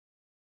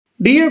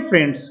Dear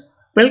friends,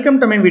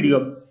 welcome to my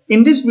video.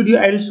 In this video,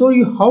 I will show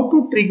you how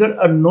to trigger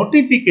a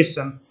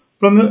notification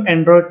from your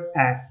Android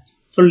app.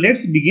 So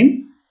let's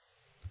begin.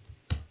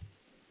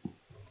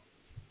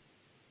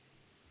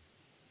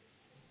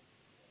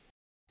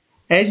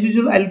 As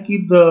usual, I'll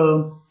keep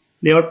the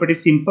layout pretty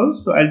simple.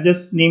 So I'll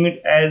just name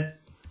it as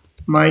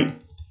my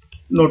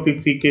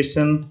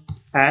notification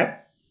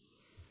app.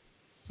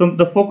 So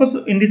the focus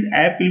in this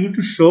app will be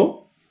to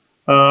show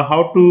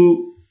how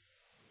to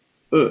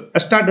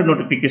start the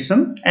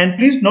notification. And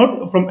please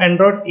note, from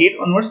Android 8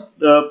 onwards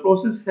the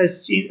process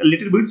has changed a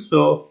little bit,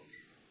 so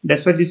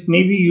that's why this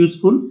may be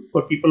useful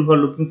for people who are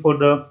looking for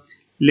the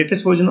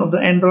latest version of the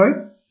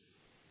Android.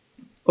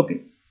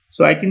 Okay,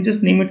 so I can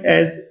just name it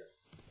as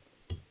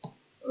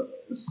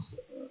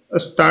a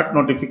start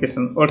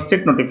notification or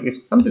set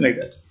notification, something like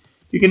that.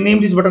 You can name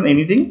this button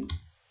anything,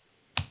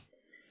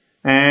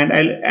 and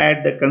I'll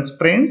add the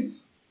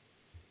constraints,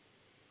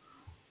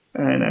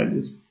 and I'll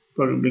just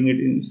probably bring it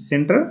in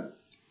center.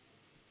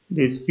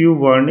 There's few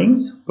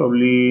warnings,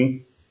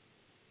 probably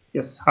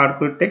yes,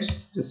 hardcore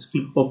text. Just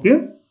click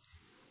OK.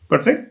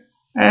 Perfect.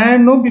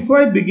 And now before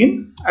I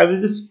begin, I will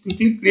just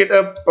quickly create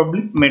a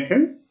public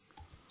method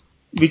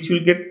which will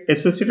get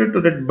associated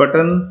to that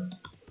button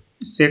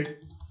set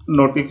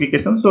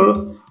notification.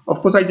 So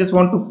of course I just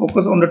want to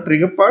focus on the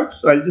trigger part,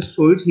 so I'll just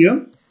show it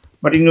here.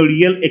 But in your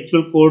real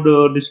actual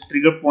code, this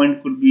trigger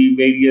point could be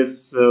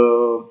various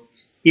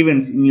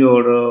events in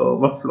your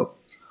workflow.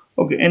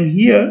 Okay, and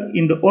here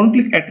in the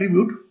onClick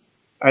attribute,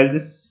 I'll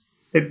just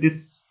set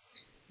this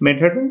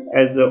method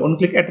as the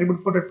onClick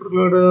attribute for that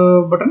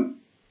particular button.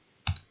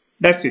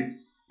 That's it.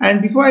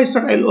 And before I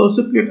start, I'll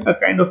also create a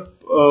kind of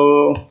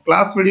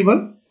class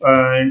variable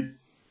and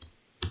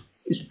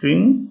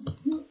string,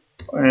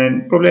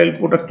 and probably I'll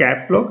put a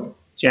caps lock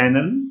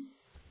channel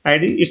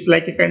ID. It's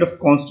like a kind of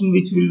constant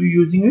which we'll be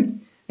using it,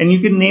 and you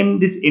can name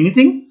this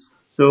anything.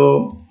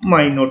 So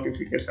my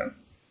notification.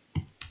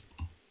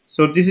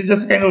 So this is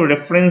just kind of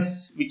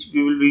reference which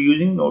we will be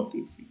using,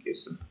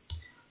 notification.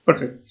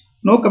 Perfect.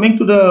 Now coming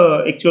to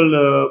the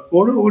actual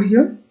code over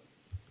here.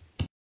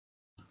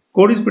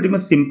 Code is pretty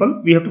much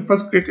simple. We have to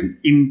first create an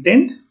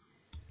intent.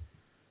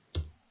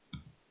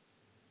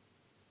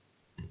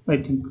 I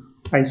think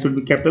I should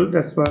be capital,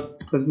 that's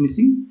what was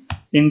missing.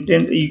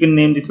 Intent, you can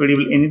name this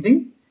variable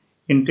anything.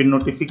 Intent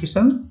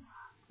notification.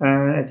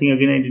 And I think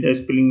again I did a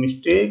spelling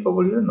mistake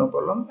over here, no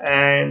problem.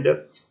 And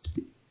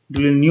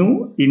do a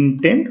new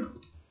intent,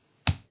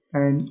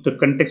 and the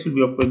context will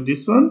be of course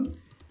this one,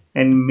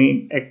 and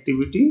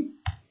MainActivity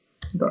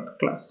dot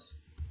class.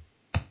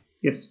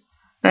 Yes.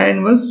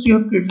 And once you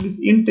have created this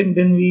intent,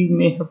 then we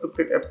may have to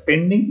create a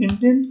pending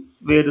intent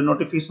where the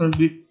notification will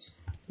be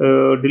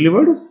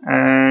delivered,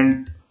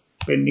 and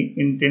pending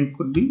intent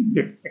could be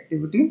get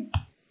activity.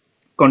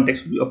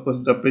 Context will be of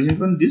course the present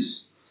one,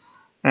 this.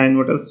 And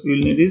what else we'll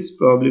need is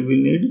probably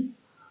we'll need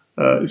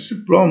it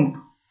should prompt.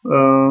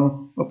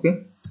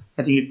 Okay,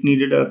 I think it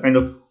needed a kind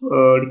of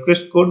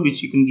request code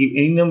which you can give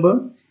any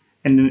number,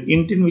 and then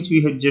intent which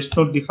we have just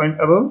not defined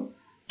above,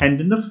 and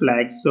then the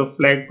flag. So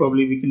flag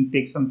probably we can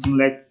take something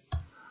like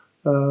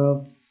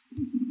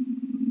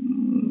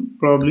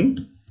probably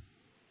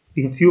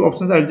we have few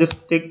options. I'll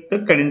just take the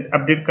current,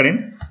 update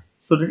current,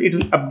 so that it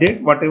will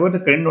update whatever the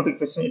current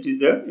notification it is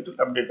there, it will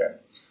update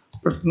that.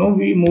 But now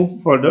we move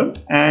further,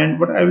 and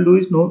what I will do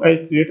is now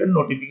I'll create a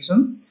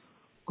notification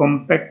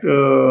compact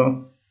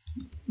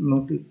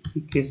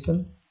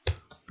notification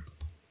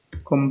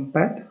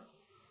compat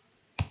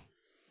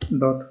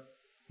dot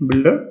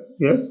builder.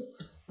 Yes,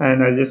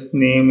 and I'll just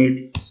name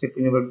it, say for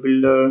example,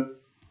 builder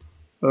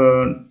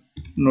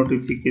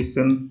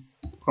notification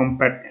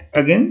compat.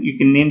 Again, you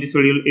can name this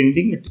variable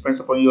anything, it depends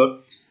upon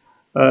your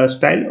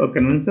style or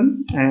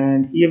convention.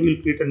 And here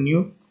we'll create a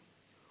new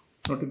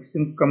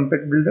notification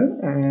compat builder,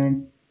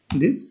 and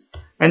this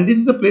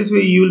is the place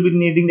where you will be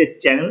needing the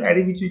channel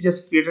ID which we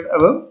just created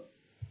above.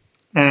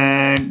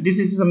 And this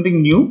is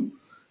something new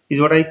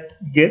is what I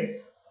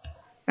guess.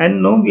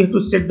 And now we have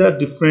to set the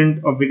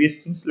different or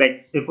various things,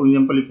 like say for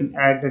example you can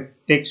add the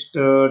text,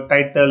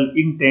 title,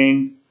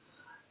 intent,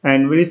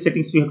 and various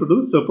settings we have to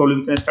do. So probably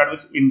we can start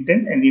with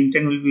intent, and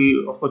intent will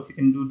be, of course you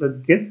can do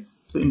the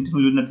guess. So intent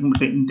will be nothing but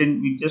the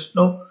intent we just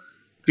now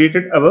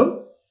created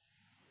above.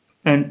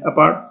 And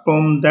apart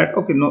from that,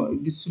 okay, no,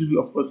 this will be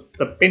of course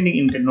the pending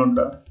intent, not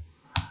the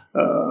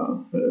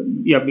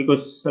yeah,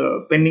 because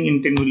pending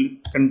intent will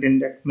contain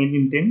that main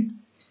intent.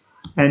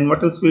 And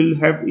what else we'll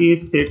have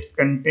is set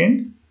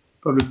content,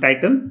 probably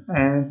title,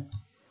 and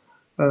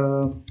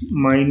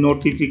my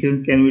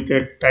notification can be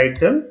that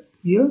title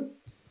here.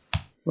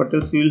 What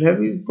else we will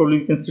have is probably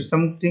we can set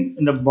something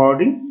in the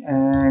body,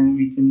 and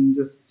we can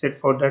just set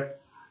for that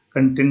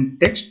content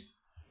text,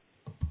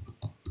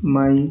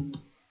 my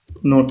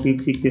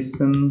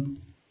notification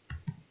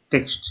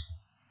text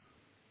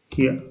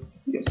here.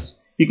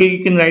 Yes, you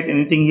can write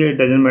anything here, it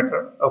doesn't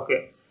matter.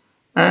 Okay,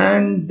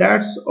 and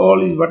that's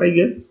all is what I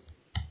guess.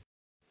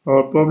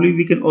 Or probably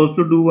we can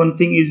also do one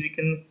thing is we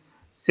can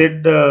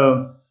set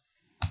the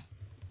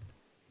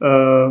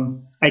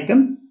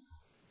icon.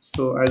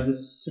 So I'll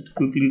just set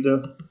quickly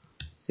the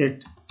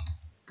set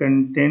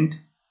content,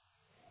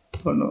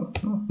 oh no,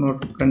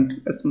 not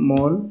content, a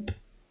small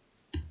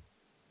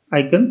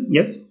icon,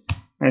 yes,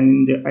 and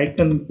in the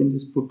icon we can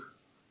just put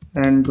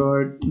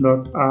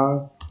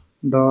android.r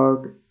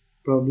dot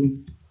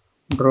probably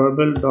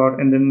drawable dot,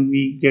 and then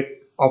we get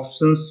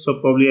options. So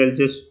probably I'll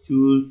just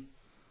choose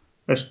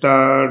a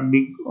star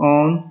big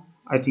on.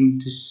 I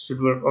think this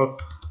should work. Or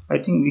I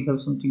think we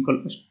have something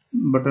called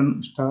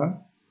button star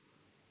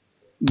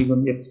big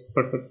on. Yes,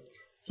 perfect.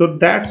 So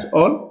that's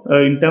all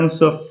in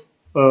terms of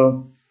uh,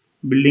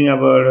 building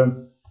our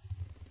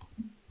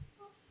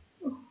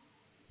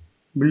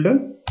builder.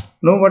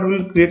 Now what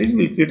we'll create is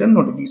we'll create a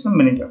notification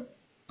manager,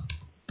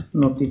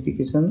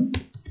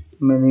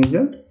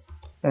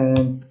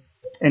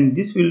 and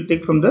this will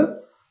take from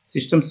the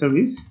system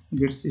service,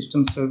 get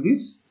system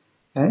service,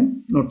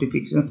 and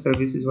notification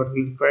service is what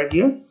we require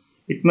here.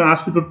 It may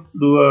ask you to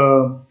do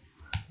a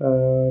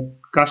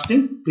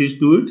casting, please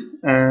do it,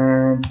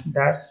 and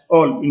that's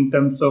all in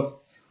terms of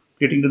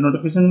creating the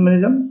notification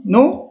manager.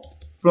 Now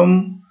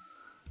from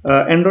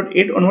Android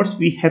 8 onwards,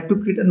 we have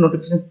to create a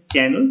notification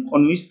channel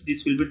on which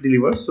this will be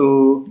delivered.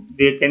 So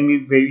there can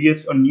be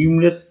various or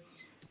numerous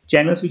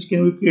channels which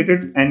can be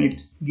created, and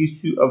it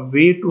gives you a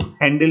way to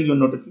handle your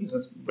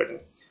notifications better.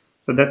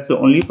 So that's the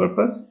only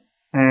purpose,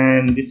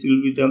 and this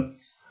will be the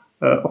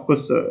of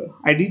course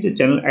ID, the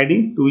channel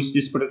ID to which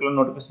this particular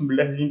notification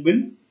builder has been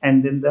built,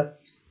 and then the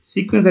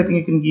sequence. I think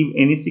you can give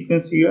any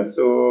sequence here.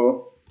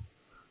 So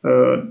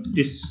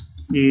this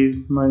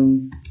is my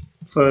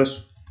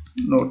first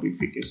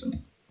notification,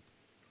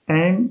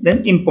 and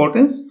then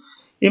importance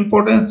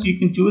you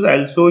can choose.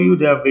 I'll show you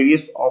there are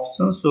various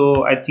options,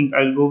 so I think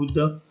I'll go with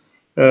the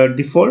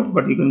default,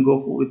 but you can go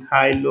with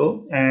high,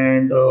 low,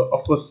 and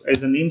of course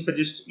as the name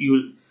suggests, you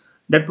will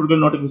that particular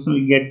notification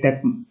will get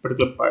that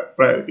particular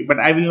priority, but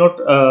I will not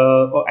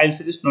or I'll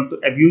suggest not to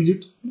abuse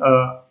it.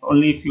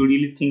 Only if you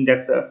really think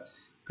that's a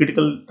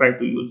critical, try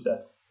to use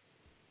that.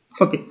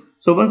 Okay,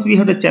 so once we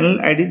have the channel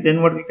ID,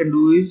 then what we can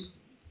do is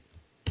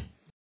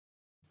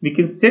we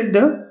can set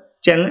the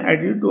channel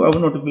ID to our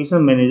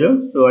notification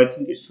manager. So I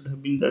think it should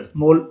have been the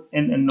small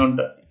n and not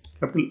the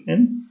capital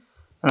N.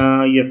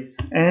 Yes,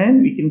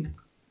 and we can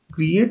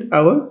create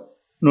our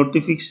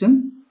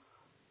notification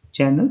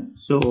channel.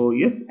 So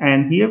yes,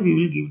 and here we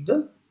will give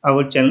the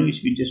our channel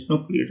which we just now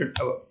created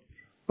our.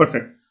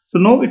 Perfect. So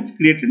now it's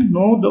created.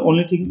 Now the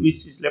only thing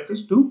which is left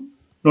is to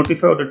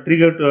notify or the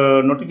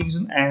trigger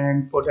notification,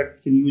 and for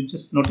that can you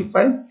just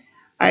notify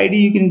ID.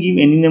 You can give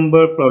any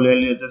number,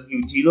 probably I'll just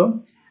give 0,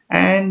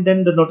 and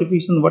then the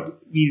notification what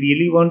we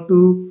really want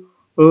to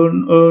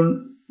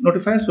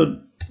notify. So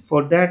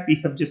for that we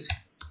have just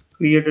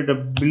created a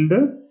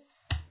builder,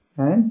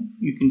 and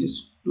you can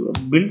just do a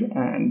build,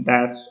 and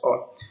that's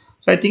all.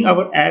 So I think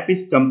our app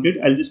is complete.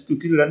 I'll just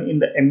quickly run in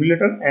the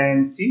emulator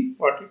and see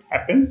what it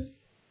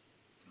happens.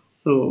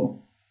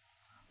 So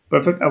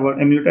perfect, our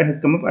emulator has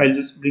come up. I'll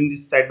just bring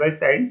this side by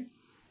side,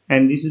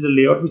 and this is the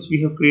layout which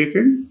we have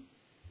created.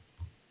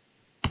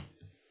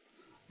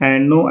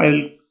 And now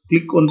I'll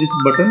click on this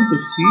button to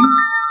see.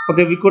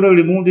 Okay, we could have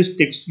removed this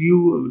text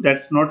view,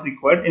 that's not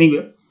required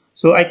anyway.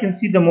 So I can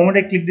see the moment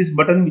I click this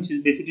button, which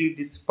is basically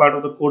this part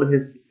of the code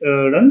has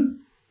run,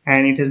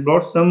 and it has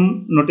brought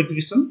some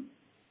notification.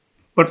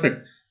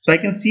 Perfect. So I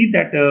can see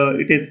that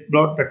it has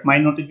brought that my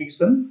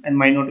notification and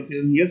my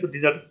notification here. So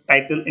these are the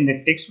title and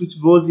the text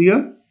which goes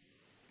here,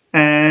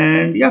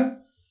 and yeah,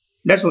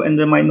 that's all. And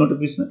then my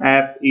notification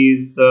app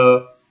is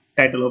the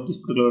title of this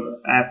particular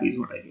app is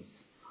what I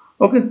guess.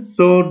 Okay,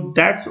 so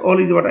that's all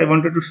is what I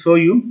wanted to show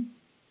you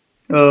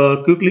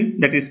quickly.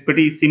 That is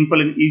pretty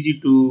simple and easy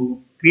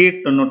to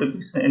create a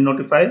notification and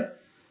notify.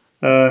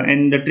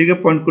 And the trigger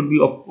point could be,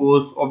 of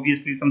course,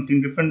 obviously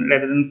something different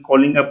rather than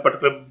calling a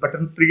particular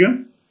button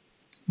trigger.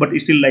 But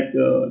it's still like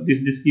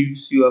this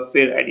gives you a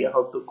fair idea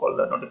how to call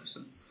the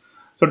notification.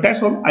 So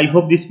that's all. I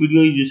hope this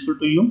video is useful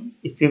to you.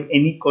 If you have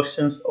any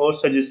questions or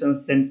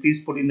suggestions, then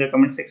please put in the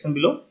comment section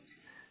below.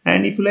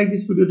 And if you like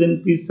this video,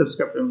 then please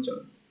subscribe to my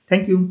channel.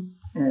 Thank you,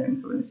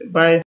 and have a nice day. Bye.